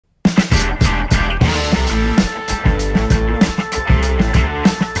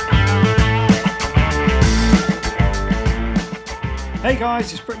Hey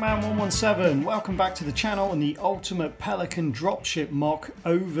guys, it's Brickman117. Welcome back to the channel and the ultimate Pelican Dropship MOC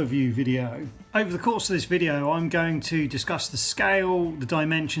overview video. Over the course of this video, I'm going to discuss the scale, the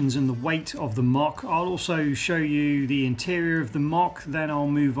dimensions and the weight of the MOC. I'll also show you the interior of the MOC, then I'll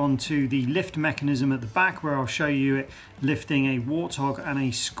move on to the lift mechanism at the back where I'll show you it lifting a warthog and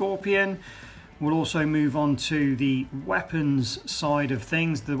a scorpion. We'll also move on to the weapons side of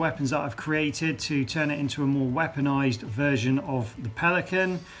things, the weapons that I've created to turn it into a more weaponized version of the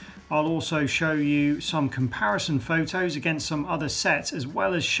Pelican. I'll also show you some comparison photos against some other sets, as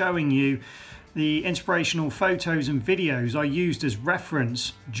well as showing you the inspirational photos and videos I used as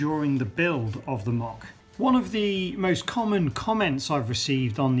reference during the build of the MOC. One of the most common comments I've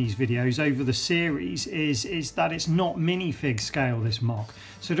received on these videos over the series is that it's not minifig scale, this MOC.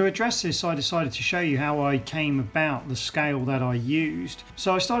 So to address this, I decided to show you how I came about the scale that I used.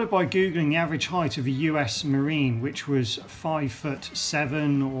 So I started by Googling the average height of a US Marine, which was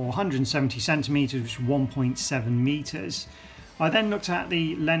 5'7" or 170 centimeters, which is 1.7 meters. I then looked at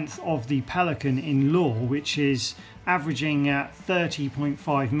the length of the Pelican in law, which is averaging at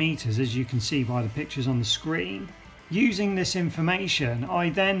 30.5 meters, as you can see by the pictures on the screen. Using this information, I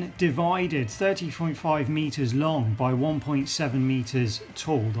then divided 30.5 meters long by 1.7 meters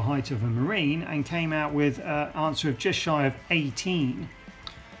tall, the height of a Marine, and came out with an answer of just shy of 18.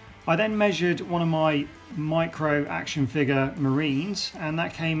 I then measured one of my micro action figure Marines, and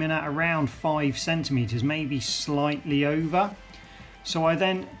that came in at around 5 centimeters, maybe slightly over. So I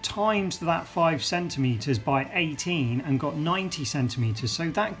then times that 5 centimeters by 18 and got 90 centimeters.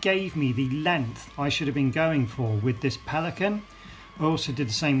 So that gave me the length I should have been going for with this Pelican. I also did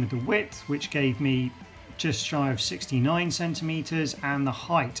the same with the width, which gave me just shy of 69 centimeters, and the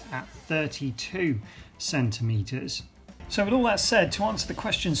height at 32 centimeters. So with all that said, to answer the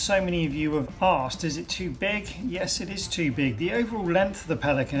question so many of you have asked, is it too big? Yes, it is too big. The overall length of the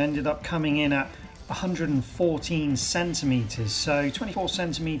Pelican ended up coming in at 114 centimeters, so 24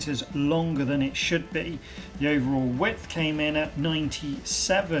 centimeters longer than it should be. The overall width came in at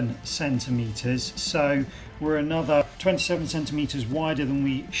 97 centimeters, so we're another 27 centimeters wider than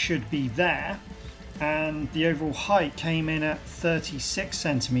we should be there. And the overall height came in at 36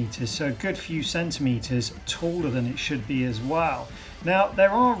 centimeters, so a good few centimeters taller than it should be as well. Now, there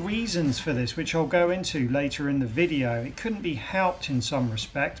are reasons for this, which I'll go into later in the video. It couldn't be helped in some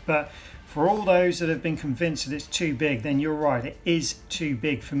respect, but for all those that have been convinced that it's too big, then you're right, it is too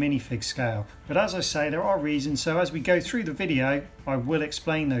big for minifig scale. But as I say, there are reasons, so as we go through the video, I will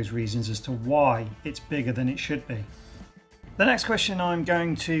explain those reasons as to why it's bigger than it should be. The next question I'm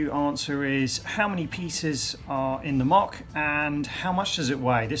going to answer is how many pieces are in the MOC and how much does it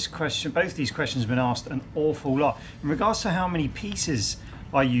weigh? This question, both these questions have been asked an awful lot. In regards to how many pieces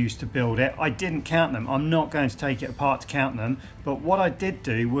I used to build it, I didn't count them. I'm not going to take it apart to count them, but what I did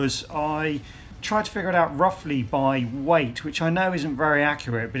do was I tried to figure it out roughly by weight, which I know isn't very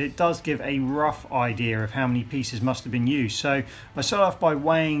accurate, but it does give a rough idea of how many pieces must have been used. So I start off by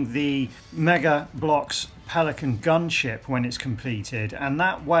weighing the Mega Bloks Pelican Gunship when it's completed, and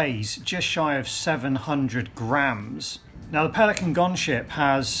that weighs just shy of 700 grams. Now the Pelican Gunship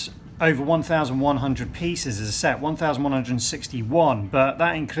has over 1,100 pieces as a set, 1,161, but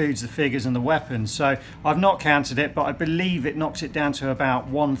that includes the figures and the weapons. So I've not counted it, but I believe it knocks it down to about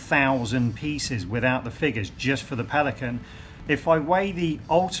 1,000 pieces without the figures, just for the Pelican. If I weigh the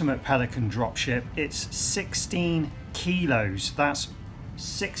ultimate Pelican Dropship, it's 16 kilos. That's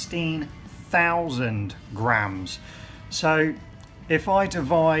 16,000 grams. So if I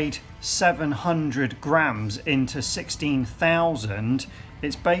divide 700 grams into 16,000,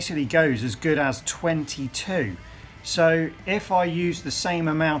 it basically goes as good as 22. So if I use the same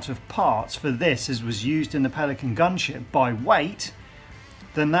amount of parts for this as was used in the Pelican Gunship by weight,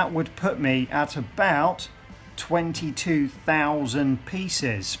 then that would put me at about 22,000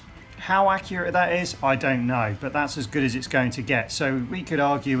 pieces. How accurate that is, I don't know, but that's as good as it's going to get. So we could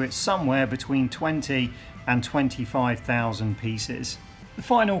argue it's somewhere between 20 and 25,000 pieces. The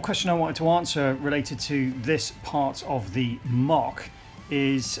final question I wanted to answer related to this part of the MOC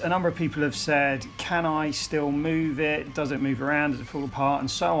is a number of people have said, can I still move it? Does it move around? Does it fall apart?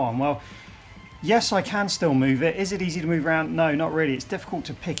 And so on. Well, yes, I can still move it. Is it easy to move around? No, not really. It's difficult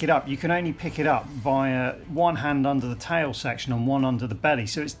to pick it up. You can only pick it up via one hand under the tail section and one under the belly.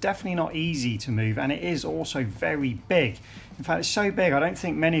 So it's definitely not easy to move, and it is also very big. In fact, it's so big, I don't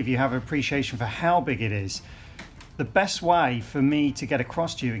think many of you have an appreciation for how big it is. The best way for me to get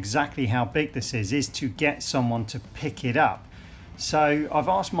across to you exactly how big this is to get someone to pick it up. So I've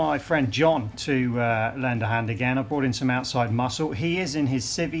asked my friend John to lend a hand again. I brought in some outside muscle. He is in his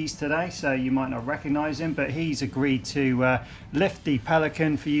civvies today, so you might not recognise him, but he's agreed to lift the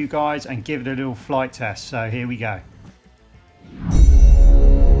Pelican for you guys and give it a little flight test. So here we go.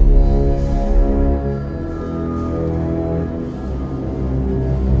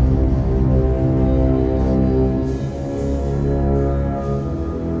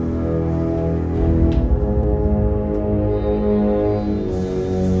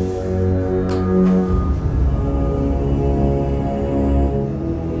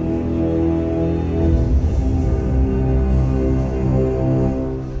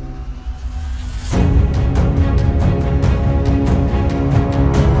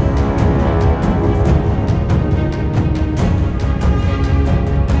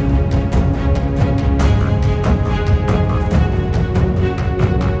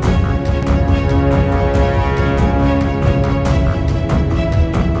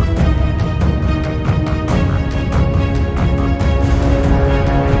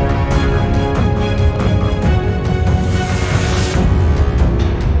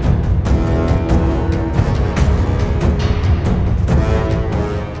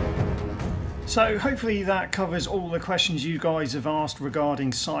 So hopefully that covers all the questions you guys have asked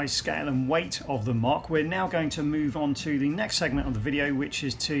regarding size, scale and weight of the MOC. We're now going to move on to the next segment of the video, which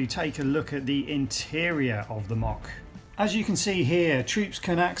is to take a look at the interior of the MOC. As you can see here, troops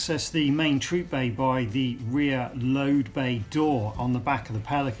can access the main troop bay by the rear load bay door on the back of the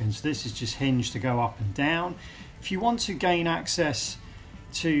Pelicans. This is just hinged to go up and down. If you want to gain access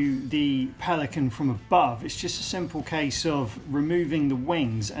to the Pelican from above, it's just a simple case of removing the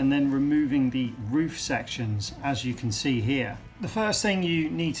wings and then removing the roof sections, as you can see here. The first thing you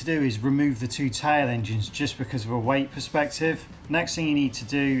need to do is remove the two tail engines just because of a weight perspective. Next thing you need to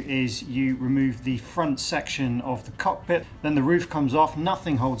do is you remove the front section of the cockpit. Then the roof comes off,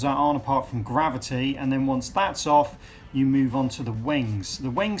 nothing holds that on apart from gravity, and then once that's off you move on to the wings. The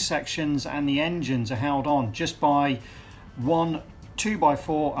wing sections and the engines are held on just by one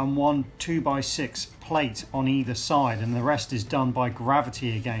 2x4 and one 2x6 plate on either side, and the rest is done by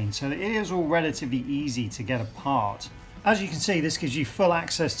gravity again, so it is all relatively easy to get apart. As you can see, this gives you full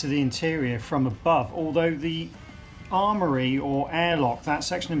access to the interior from above, although the armory or airlock, that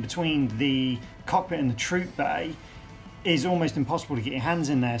section in between the cockpit and the troop bay, is almost impossible to get your hands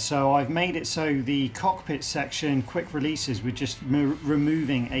in there. So I've made it so the cockpit section quick releases with just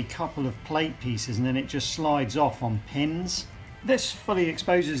removing a couple of plate pieces, and then it just slides off on pins. This fully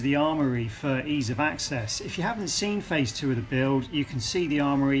exposes the armory for ease of access. If you haven't seen phase 2 of the build, you can see the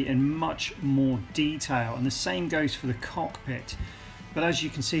armory in much more detail, and the same goes for the cockpit. But as you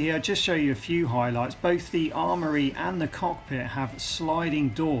can see here, I'll just show you a few highlights. Both the armory and the cockpit have sliding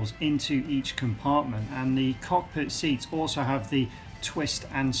doors into each compartment, and the cockpit seats also have the twist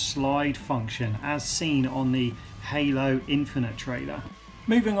and slide function as seen on the Halo Infinite trailer.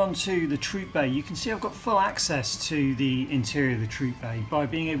 Moving on to the troop bay, you can see I've got full access to the interior of the troop bay by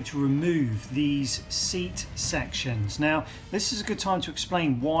being able to remove these seat sections. Now, this is a good time to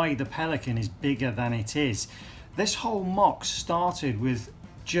explain why the Pelican is bigger than it is. This whole MOC started with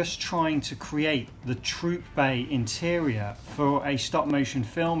just trying to create the troop bay interior for a stop motion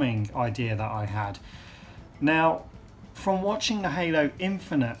filming idea that I had. Now, from watching the Halo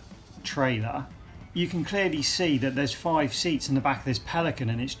Infinite trailer, you can clearly see that there's 5 seats in the back of this Pelican,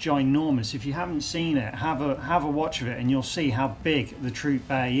 and it's ginormous. If you haven't seen it, have a watch of it and you'll see how big the troop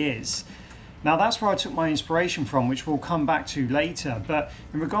bay is. Now that's where I took my inspiration from, which we'll come back to later, but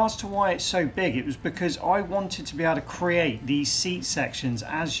in regards to why it's so big, it was because I wanted to be able to create these seat sections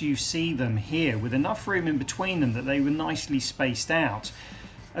as you see them here, with enough room in between them that they were nicely spaced out.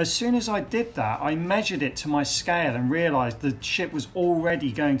 As soon as I did that, I measured it to my scale and realised the ship was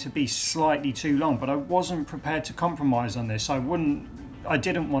already going to be slightly too long, but I wasn't prepared to compromise on this. I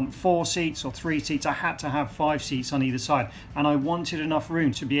didn't want 4 seats or 3 seats, I had to have 5 seats on either side, and I wanted enough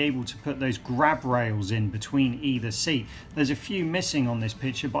room to be able to put those grab rails in between either seat. There's a few missing on this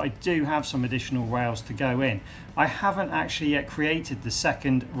picture, but I do have some additional rails to go in. I haven't actually yet created the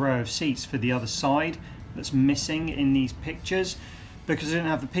second row of seats for the other side that's missing in these pictures, because I didn't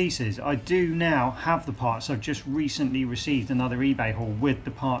have the pieces. I do now have the parts. I've just recently received another eBay haul with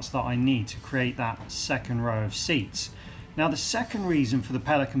the parts that I need to create that second row of seats. Now the second reason for the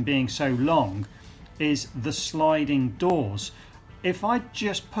Pelican being so long is the sliding doors. If I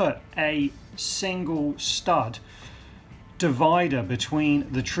just put a single stud divider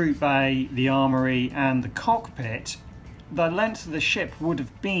between the troop bay, the armory and the cockpit, the length of the ship would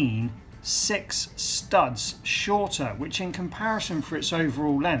have been 6 studs shorter, which in comparison for its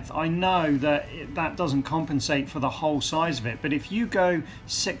overall length, I know that that doesn't compensate for the whole size of it, but if you go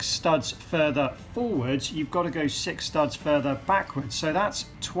 6 studs further forwards, you've got to go 6 studs further backwards, so that's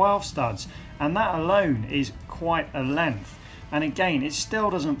 12 studs, and that alone is quite a length. And again, it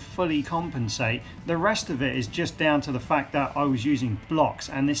still doesn't fully compensate. The rest of it is just down to the fact that I was using blocks,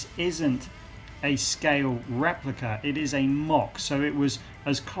 and this isn't a scale replica, it is a MOC, so it was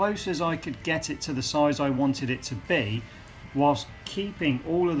as close as I could get it to the size I wanted it to be, whilst keeping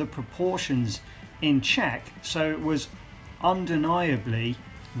all of the proportions in check, so it was undeniably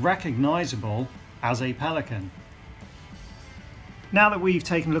recognizable as a Pelican. Now that we've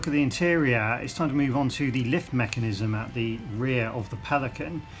taken a look at the interior, it's time to move on to the lift mechanism at the rear of the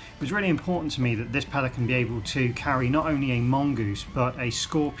Pelican. It was really important to me that this Pelican be able to carry not only a mongoose but a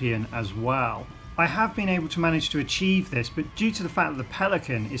scorpion as well. I have been able to manage to achieve this, but due to the fact that the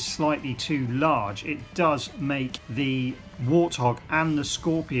Pelican is slightly too large, it does make the warthog and the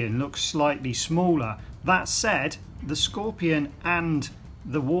scorpion look slightly smaller. That said, the scorpion and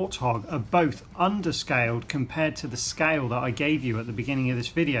the warthog are both underscaled compared to the scale that I gave you at the beginning of this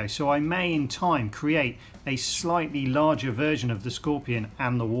video, so I may in time create a slightly larger version of the scorpion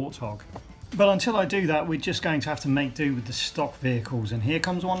and the warthog. But until I do that, we're just going to have to make do with the stock vehicles, and here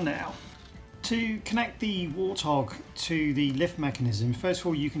comes one now. To connect the warthog to the lift mechanism, first of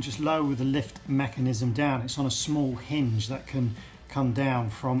all you can just lower the lift mechanism down. It's on a small hinge that can come down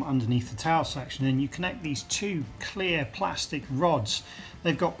from underneath the tail section, and you connect these 2 clear plastic rods.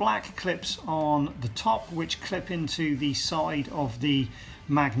 They've got black clips on the top which clip into the side of the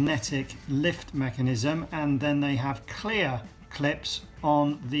magnetic lift mechanism, and then they have clear clips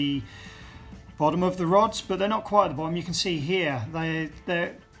on the bottom of the rods, but they're not quite at the bottom. You can see here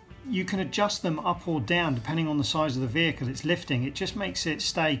you can adjust them up or down depending on the size of the vehicle it's lifting. It just makes it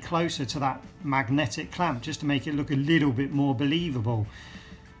stay closer to that magnetic clamp just to make it look a little bit more believable.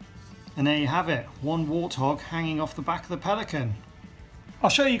 And there you have it, one warthog hanging off the back of the Pelican. I'll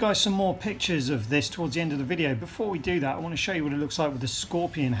show you guys some more pictures of this towards the end of the video. Before we do that, I want to show you what it looks like with the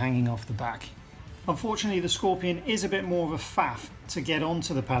scorpion hanging off the back. Unfortunately, the scorpion is a bit more of a faff to get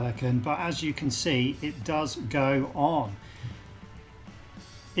onto the Pelican, but as you can see, it does go on.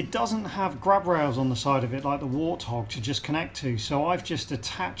 It doesn't have grab rails on the side of it like the warthog to just connect to, so I've just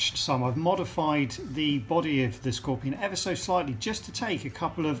attached some. I've modified the body of the scorpion ever so slightly just to take a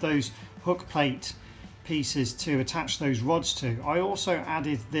couple of those hook plate pieces to attach those rods to. I also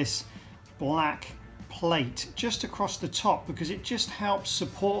added this black plate just across the top because it just helps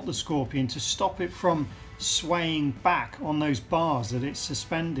support the scorpion to stop it from swaying back on those bars that it's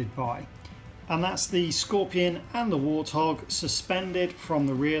suspended by. And that's the scorpion and the warthog suspended from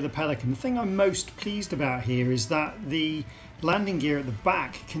the rear of the Pelican. The thing I'm most pleased about here is that the landing gear at the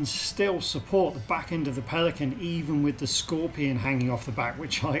back can still support the back end of the Pelican even with the scorpion hanging off the back,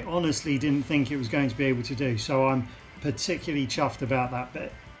 which I honestly didn't think it was going to be able to do, so I'm particularly chuffed about that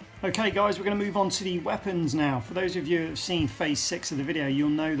bit. Okay guys, we're going to move on to the weapons now. For those of you who have seen phase 6 of the video, you'll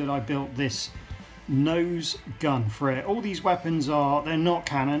know that I built this nose gun for it. All these weapons they're not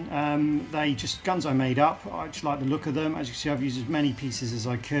cannon, they just guns I made up. I just like the look of them. As you can see, I've used as many pieces as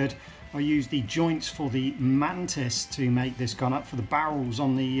I could. I used the joints for the mantis to make this gun up. For the barrels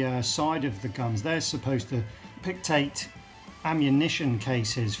on the side of the guns, they're supposed to pictate ammunition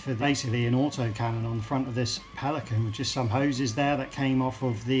cases for basically an autocannon on the front of this Pelican, with just some hoses there that came off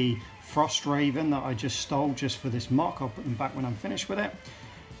of the Frost Raven that I just stole just for this MOC. I'll put them back when I'm finished with it.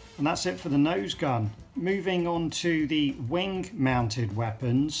 And that's it for the nose gun. Moving on to the wing mounted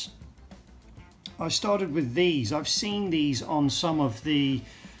weapons, I started with these. I've seen these on some of the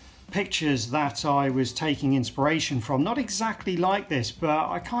pictures that I was taking inspiration from. Not exactly like this, but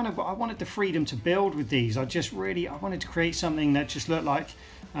I wanted the freedom to build with these. I wanted to create something that just looked like,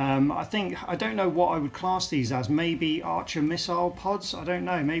 I don't know what I would class these as. Maybe Archer missile pods, I don't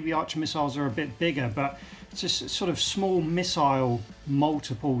know. Maybe Archer missiles are a bit bigger, but it's just sort of small missile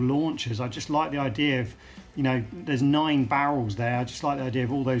multiple launchers. I just like the idea of, you know, there's 9 barrels there. I just like the idea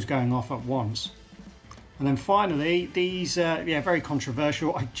of all those going off at once. And then finally, these, yeah, very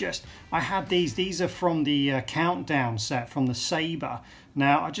controversial. I had these are from the countdown set from the Sabre.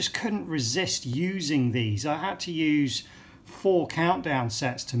 Now, I just couldn't resist using these. I had to use 4 countdown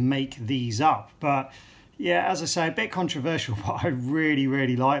sets to make these up. But yeah, as I say, a bit controversial, but I really,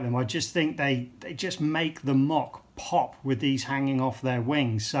 really like them. I just think they just make the MOC pop with these hanging off their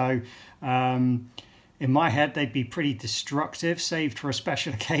wings. So in my head, they'd be pretty destructive, saved for a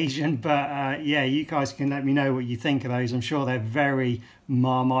special occasion. But yeah, you guys can let me know what you think of those. I'm sure they're very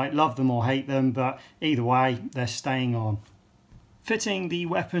Marmite, love them or hate them, but either way, they're staying on. Fitting the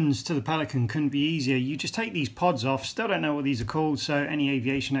weapons to the Pelican couldn't be easier. You just take these pods off. Still don't know what these are called, so any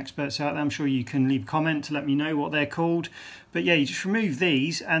aviation experts out there, I'm sure you can leave a comment to let me know what they're called. But yeah, you just remove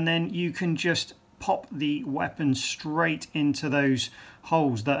these and then you can just pop the weapon straight into those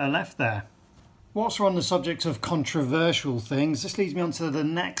holes that are left there. Whilst we're on the subject of controversial things, this leads me on to the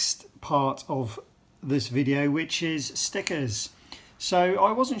next part of this video, which is stickers. So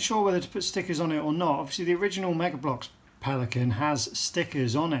I wasn't sure whether to put stickers on it or not. Obviously the original Mega Bloks Pelican has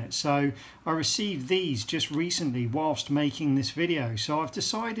stickers on it, so I received these just recently whilst making this video, so I've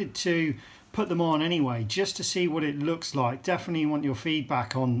decided to put them on anyway just to see what it looks like. Definitely want your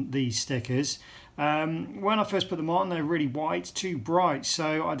feedback on these stickers. When I first put them on, they're really white, too bright,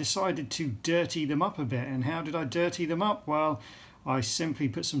 so I decided to dirty them up a bit. And how did I dirty them up? Well, I simply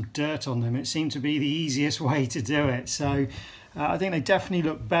put some dirt on them. It seemed to be the easiest way to do it. So I think they definitely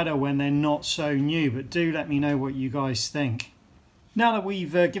look better when they're not so new, but do let me know what you guys think. Now that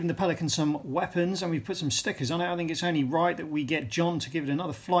we've given the Pelican some weapons and we've put some stickers on it, I think it's only right that we get John to give it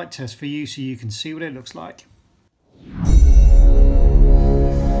another flight test for you so you can see what it looks like.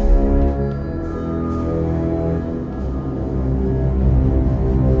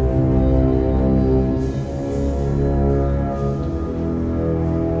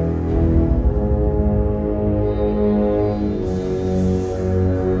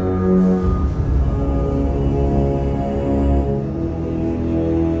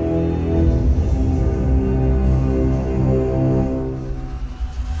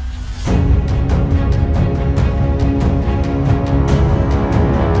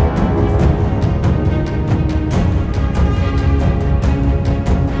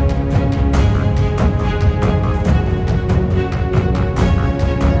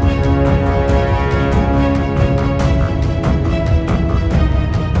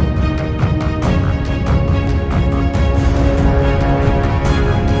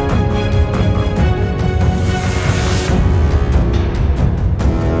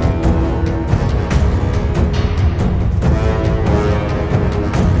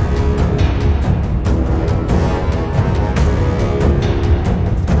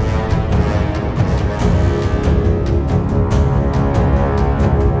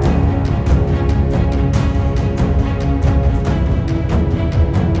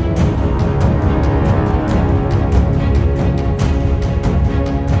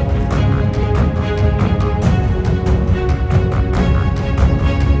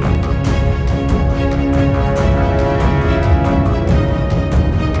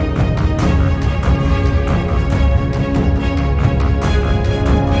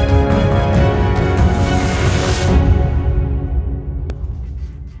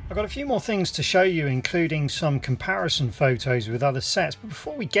 I've got a few more things to show you, including some comparison photos with other sets, but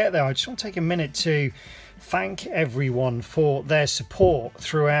before we get there I just want to take a minute to thank everyone for their support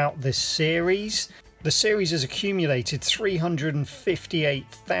throughout this series. The series has accumulated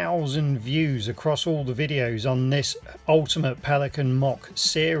 358,000 views across all the videos on this Ultimate Pelican MOC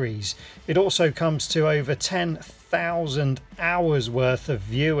series. It also comes to over 10,000 hours worth of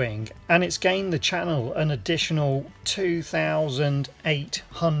viewing, and it's gained the channel an additional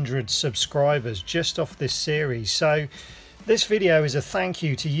 2,800 subscribers just off this series. So this video is a thank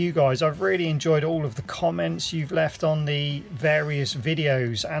you to you guys. I've really enjoyed all of the comments you've left on the various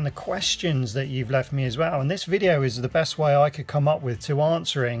videos and the questions that you've left me as well. And this video is the best way I could come up with to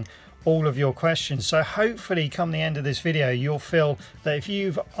answering all of your questions. So hopefully come the end of this video you'll feel that if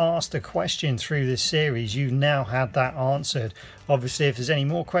you've asked a question through this series, you've now had that answered. Obviously if there's any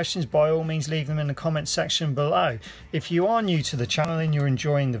more questions, by all means leave them in the comment section below. If you are new to the channel and you're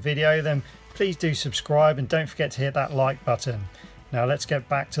enjoying the video, then please do subscribe and don't forget to hit that like button. Now let's get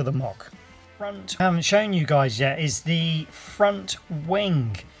back to the MOC. Front I haven't shown you guys yet is the front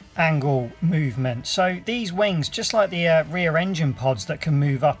wing angle movement. So these wings, just like the rear engine pods that can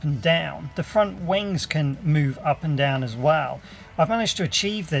move up and down, the front wings can move up and down as well. I've managed to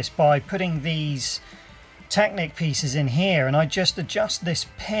achieve this by putting these Technic pieces in here, and I just adjust this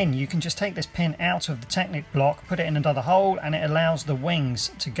pin. You can just take this pin out of the Technic block, put it in another hole, and it allows the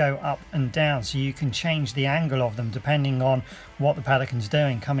wings to go up and down, so you can change the angle of them depending on what the Pelican's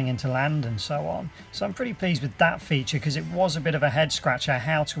doing coming into land and so on. So I'm pretty pleased with that feature because it was a bit of a head scratcher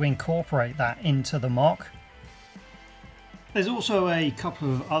how to incorporate that into the MOC. There's also a couple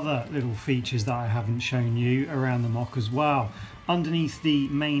of other little features that I haven't shown you around the MOC as well. Underneath the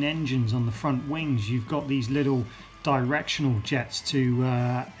main engines on the front wings, you've got these little directional jets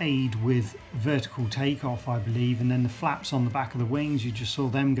to aid with vertical takeoff, I believe, and then the flaps on the back of the wings, you just saw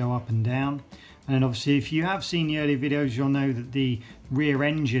them go up and down. And then obviously if you have seen the earlier videos, you'll know that the rear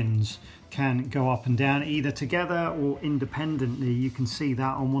engines can go up and down either together or independently. You can see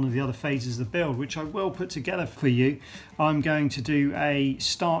that on one of the other phases of the build, which I will put together for you. I'm going to do a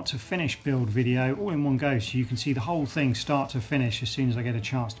start to finish build video all in one go, so you can see the whole thing start to finish as soon as I get a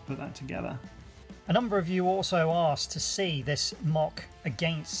chance to put that together. A number of you also asked to see this mock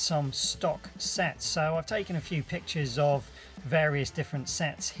against some stock sets, so I've taken a few pictures of various different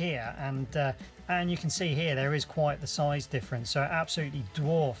sets here, and you can see here there is quite the size difference, so it absolutely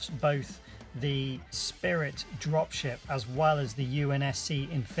dwarfs both the Spirit Dropship as well as the UNSC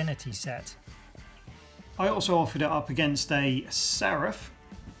Infinity set. I also offered it up against a Seraph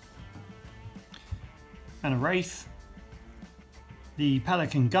and a Wraith, the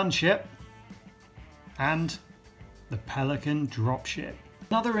Pelican Gunship, and the Pelican Dropship.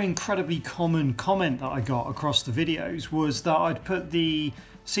 Another incredibly common comment that I got across the videos was that I'd put the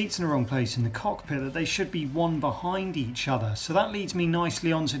seats in the wrong place in the cockpit, that they should be one behind each other. So that leads me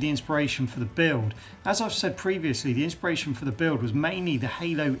nicely onto the inspiration for the build. As I've said previously, the inspiration for the build was mainly the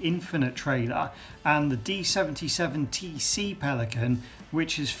Halo Infinite trailer and the D77TC Pelican,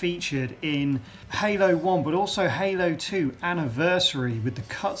 which is featured in Halo 1 but also Halo 2 Anniversary, with the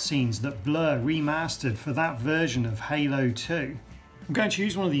cutscenes that Blur remastered for that version of Halo 2. I'm going to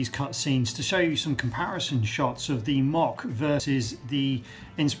use one of these cutscenes to show you some comparison shots of the mock versus the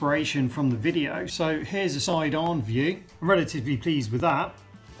inspiration from the video. So here's a side-on view. I'm relatively pleased with that.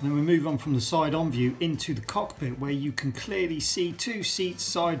 And then we move on from the side-on view into the cockpit, where you can clearly see two seats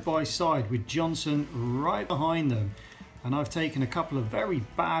side by side with Johnson right behind them. And I've taken a couple of very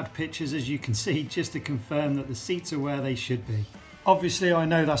bad pictures, as you can see, just to confirm that the seats are where they should be. Obviously I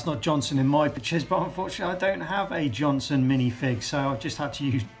know that's not Johnson in my pictures, but unfortunately I don't have a Johnson minifig, so I've just had to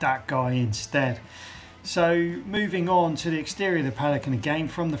use that guy instead. So moving on to the exterior of the Pelican again,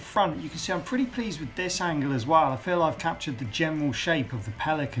 from the front you can see I'm pretty pleased with this angle as well. I feel I've captured the general shape of the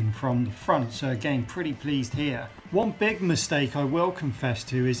Pelican from the front, so again pretty pleased here. One big mistake I will confess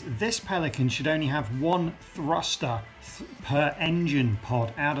to is this Pelican should only have one thruster per engine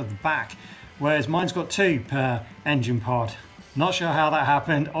pod out of the back, whereas mine's got two per engine pod. Not sure how that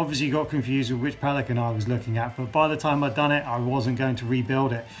happened. Obviously got confused with which Pelican I was looking at, but by the time I'd done it I wasn't going to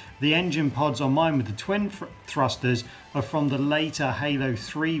rebuild it. The engine pods on mine with the twin thrusters are from the later Halo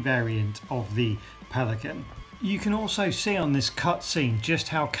 3 variant of the Pelican. You can also see on this cutscene just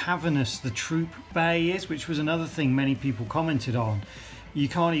how cavernous the troop bay is, which was another thing many people commented on. You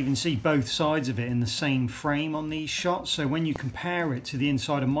can't even see both sides of it in the same frame on these shots, so when you compare it to the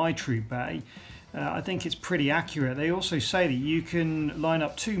inside of my troop bay, I think it's pretty accurate. They also say that you can line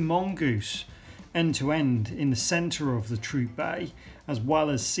up two mongoose end to end in the center of the troop bay, as well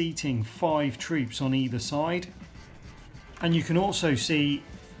as seating 5 troops on either side. And you can also see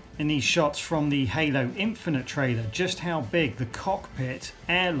in these shots from the Halo Infinite trailer just how big the cockpit,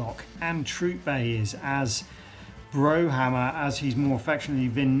 airlock and troop bay is, as Brohammer, as he's more affectionately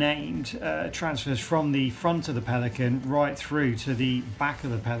been named, transfers from the front of the Pelican right through to the back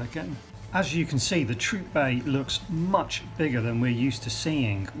of the Pelican. As you can see, the troop bay looks much bigger than we're used to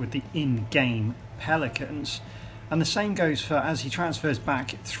seeing with the in-game Pelicans. And the same goes for as he transfers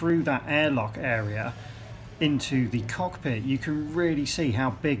back through that airlock area into the cockpit. You can really see how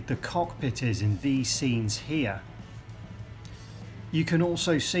big the cockpit is in these scenes here. You can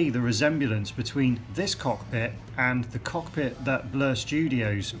also see the resemblance between this cockpit and the cockpit that Blur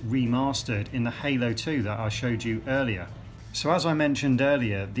Studios remastered in the Halo 2 that I showed you earlier. So as I mentioned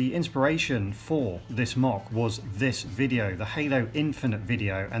earlier, the inspiration for this mock was this video, the Halo Infinite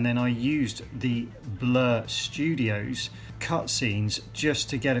video, and then I used the Blur Studios cutscenes just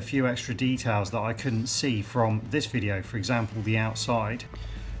to get a few extra details that I couldn't see from this video, for example the outside.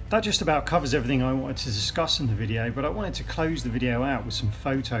 That just about covers everything I wanted to discuss in the video, but I wanted to close the video out with some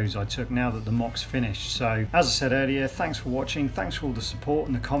photos I took now that the mock's finished. So as I said earlier, thanks for watching, thanks for all the support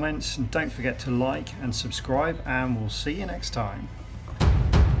and the comments, and don't forget to like and subscribe, and we'll see you next time.